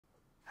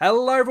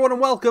Hello everyone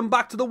and welcome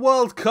back to the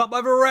World Cup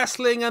of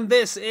Wrestling, and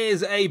this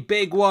is a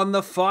big one,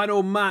 the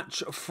final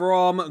match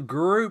from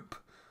Group...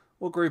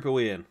 What group are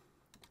we in?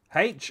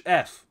 H?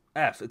 F.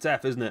 F. It's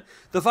F, isn't it?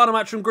 The final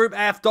match from Group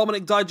F,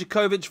 Dominic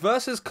Dijakovic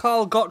versus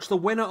Karl Gotch. The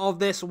winner of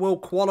this will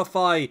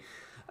qualify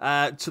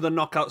to the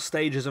knockout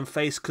stages and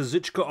face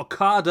Kazuchika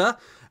Okada,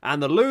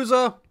 and the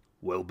loser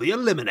will be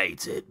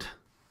eliminated.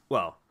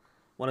 Well,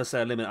 when I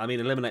say eliminated, I mean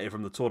eliminated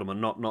from the tournament,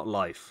 not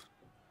life.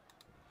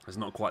 It's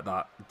not quite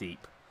that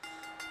deep.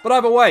 But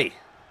either way,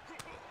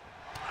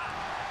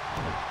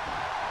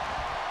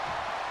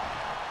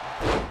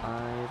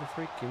 either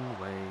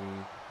freaking way.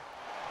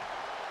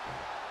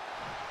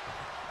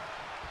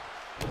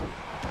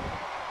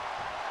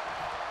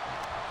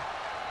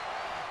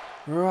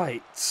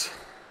 Right.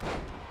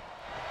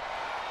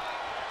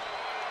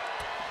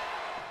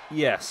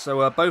 Yes,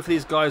 so both of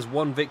these guys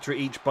won victory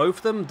each. Both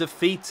of them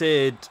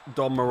defeated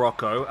Don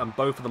Morocco, and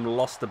both of them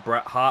lost to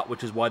Bret Hart,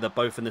 which is why they're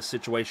both in this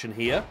situation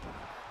here.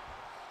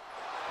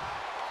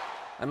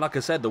 And like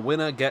I said, the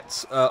winner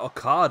gets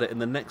Okada in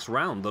the next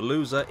round. The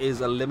loser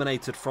is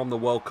eliminated from the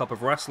World Cup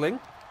of Wrestling.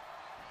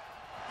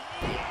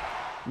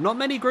 Not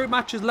many group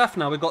matches left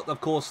now. We've got, of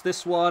course,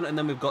 this one, and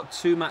then we've got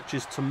two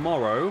matches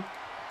tomorrow,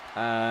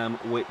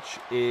 which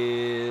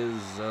is...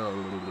 where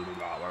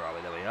are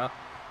we? There we are.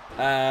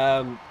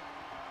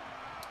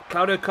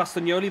 Claudio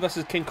Castagnoli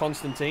versus King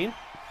Constantine.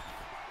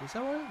 Is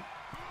that right?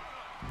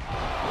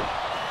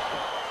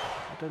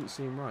 That doesn't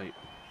seem right.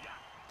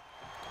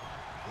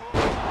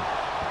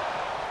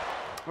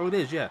 Oh, it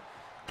is, yeah.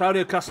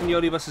 Claudio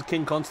Castagnoli versus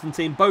King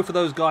Constantine. Both of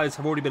those guys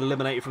have already been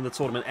eliminated from the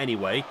tournament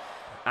anyway.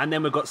 And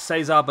then we've got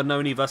Cesar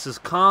Bononi versus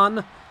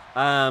Khan.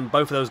 Both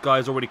of those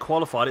guys already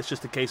qualified. It's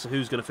just a case of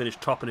who's going to finish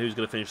top and who's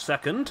going to finish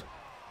second.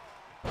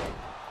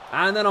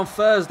 And then on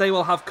Thursday,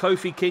 we'll have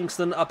Kofi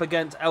Kingston up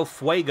against El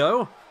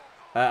Fuego.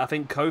 I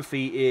think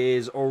Kofi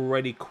is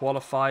already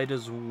qualified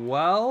as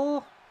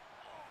well.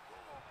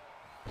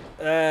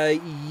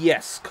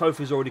 Yes,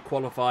 Kofi's already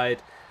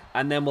qualified.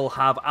 And then we'll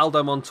have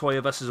Aldo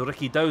Montoya versus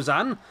Ricky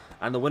Dozan.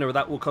 And the winner of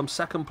that will come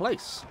second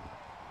place.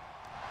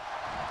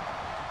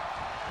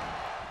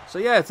 So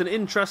yeah, it's an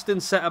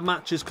interesting set of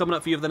matches coming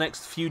up for you over the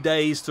next few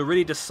days to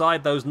really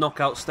decide those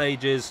knockout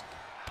stages.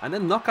 And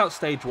then knockout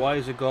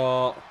stage-wise, we've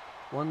got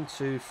 1,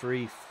 2,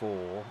 3,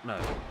 4. No.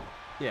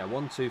 Yeah,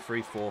 1, 2,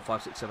 3, 4,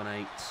 5, 6, 7,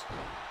 8,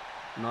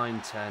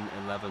 9, 10,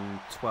 11,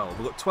 12.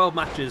 We've got 12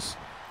 matches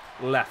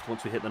left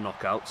once we hit the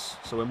knockouts.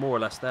 So we're more or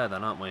less there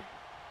then, aren't we?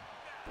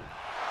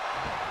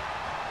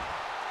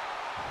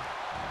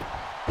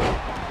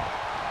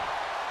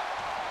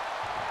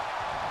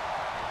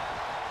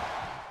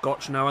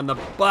 Gotch now on the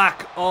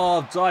back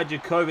of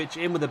Dijakovic,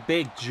 in with a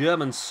big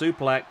German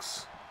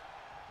suplex.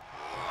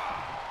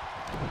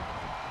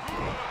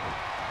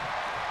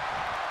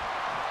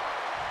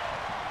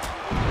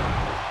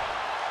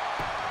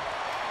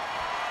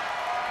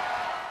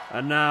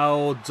 And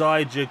now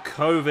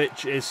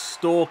Dijakovic is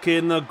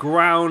stalking the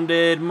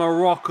grounded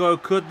Morocco.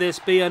 Could this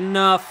be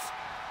enough?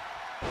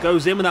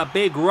 Goes in with that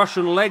big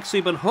Russian leg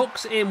sweep and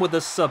hooks in with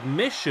a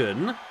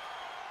submission.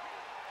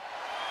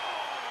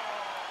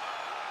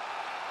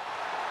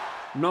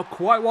 Not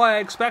quite what I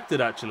expected,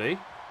 actually,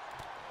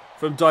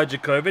 from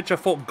Dijakovic. I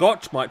thought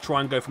Gotch might try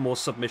and go for more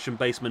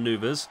submission-based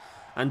maneuvers,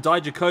 and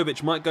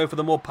Dijakovic might go for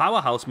the more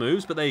powerhouse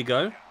moves, but there you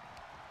go.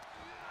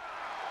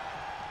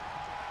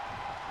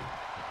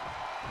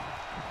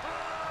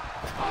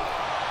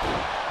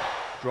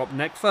 Drop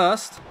neck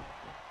first.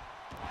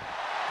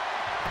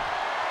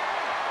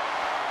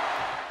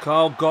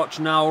 Karl Gotch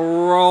now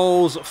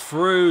rolls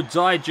through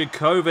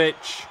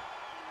Dijakovic.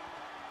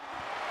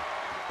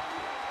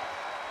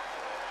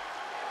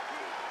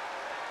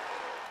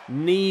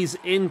 Knees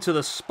into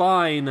the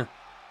spine.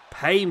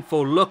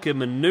 Painful looking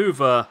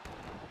maneuver.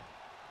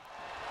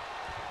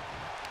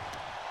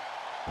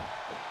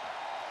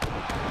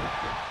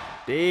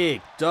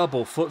 Big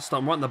double foot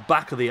stomp right in the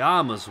back of the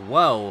arm as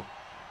well.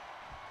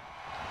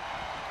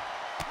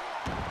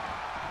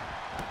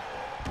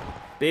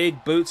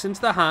 Big boots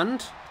into the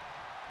hand.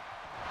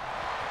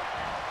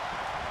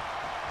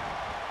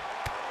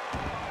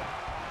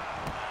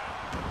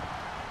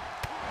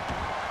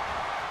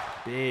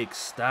 Big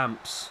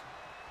stamps.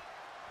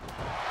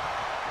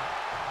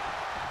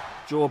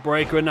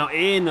 Jawbreaker, and now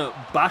in,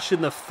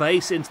 bashing the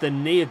face into the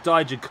knee of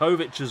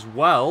Dijakovic as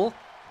well.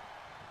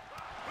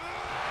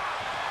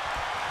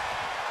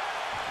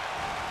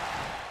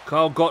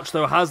 Karl Gotch,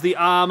 though, has the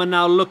arm and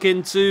now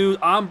looking to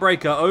arm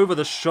breaker over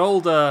the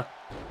shoulder.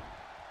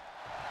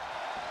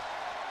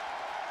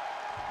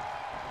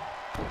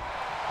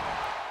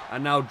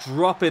 And now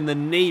dropping the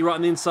knee right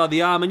on the inside of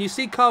the arm. And you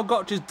see Karl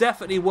Gotch is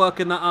definitely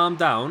working that arm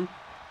down.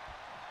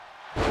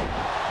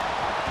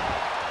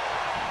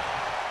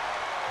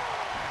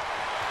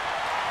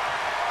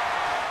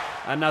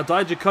 And now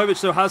Dijakovic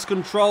still has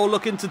control,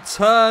 looking to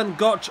turn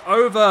Gotch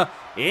over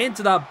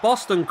into that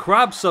Boston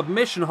Crab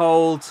submission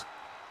hold.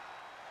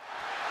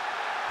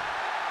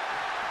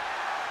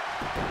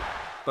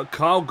 But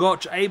Karl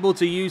Gotch able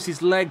to use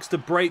his legs to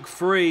break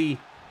free.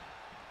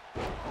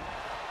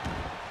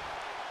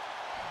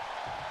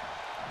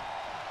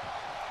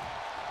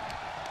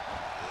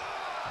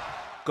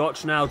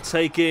 Gotch now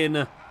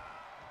taking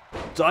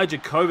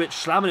Dijakovic,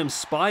 slamming him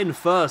spine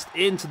first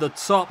into the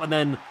top and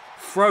then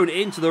thrown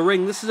into the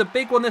ring. This is a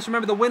big one.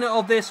 Remember, the winner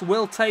of this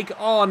will take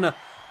on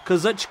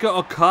Kazuchika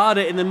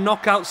Okada in the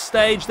knockout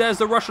stage. There's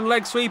the Russian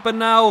leg sweep, and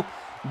now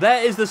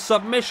there is the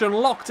submission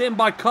locked in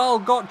by Karl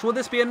Gotch. Will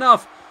this be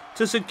enough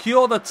to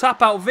secure the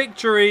tap-out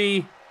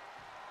victory?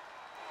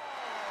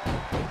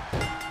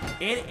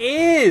 It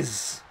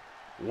is!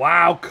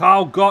 Wow,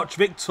 Karl Gotch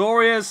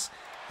victorious.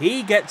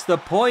 He gets the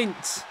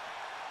point.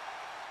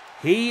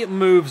 He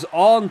moves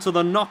on to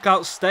the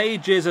knockout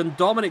stages, and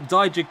Dominic,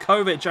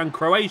 Dijakovic and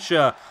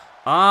Croatia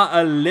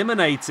are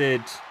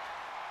eliminated.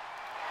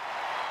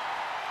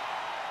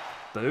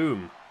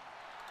 Boom.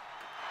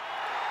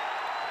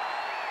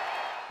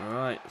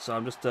 Alright, so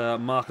I'm just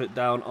marking it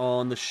down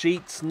on the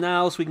sheets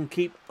now so we can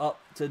keep up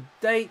to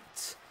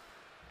date.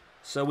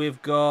 So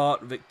we've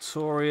got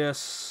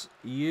victorious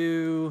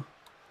U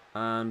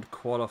and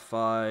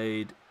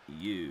qualified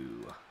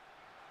U.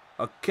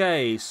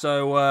 Okay,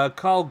 so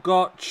Karl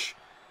Gotch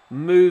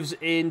moves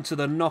into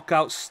the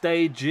knockout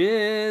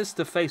stages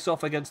to face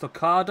off against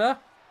Okada.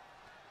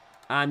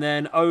 And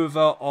then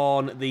over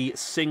on the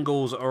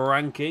singles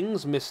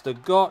rankings, Mr.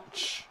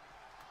 Gotch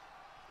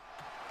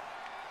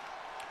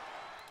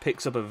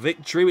picks up a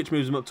victory, which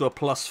moves him up to a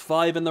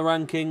 +5 in the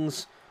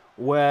rankings,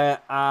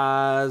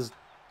 whereas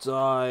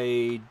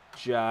Dijakovic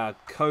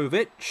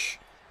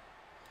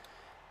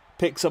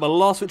picks up a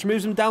loss, which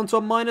moves him down to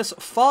a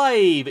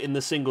 -5 in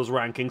the singles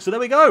ranking. So there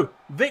we go.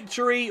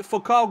 Victory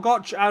for Karl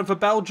Gotch and for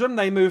Belgium.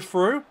 They move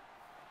through,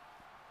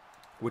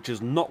 which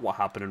is not what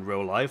happened in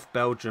real life.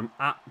 Belgium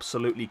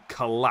absolutely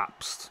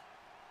collapsed.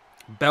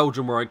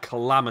 Belgium were a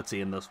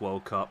calamity in this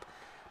World Cup.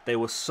 They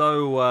were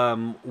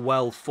so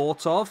well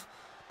thought of.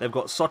 They've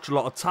got such a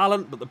lot of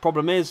talent, but the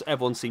problem is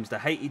everyone seems to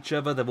hate each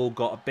other. They've all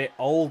got a bit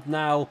old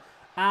now,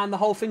 and the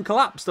whole thing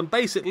collapsed. And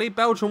basically,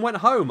 Belgium went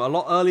home a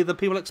lot earlier than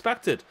people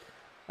expected.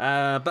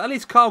 But at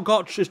least Karl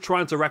Gotch is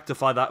trying to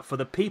rectify that for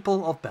the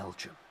people of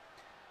Belgium.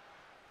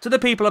 To the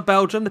people of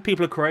Belgium, the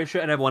people of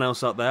Croatia, and everyone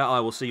else out there, I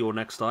will see you all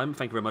next time.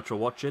 Thank you very much for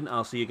watching.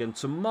 I'll see you again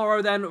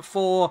tomorrow then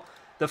for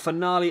the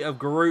finale of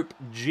Group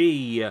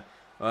G.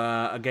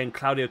 Again,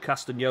 Claudio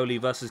Castagnoli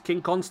versus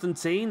King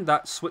Constantine.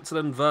 That's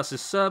Switzerland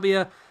versus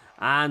Serbia.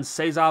 And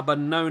Cesar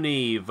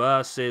Bononi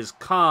versus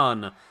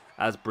Khan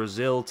as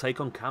Brazil take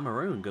on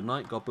Cameroon. Good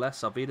night, God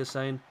bless, auf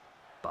Wiedersehen,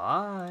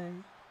 bye.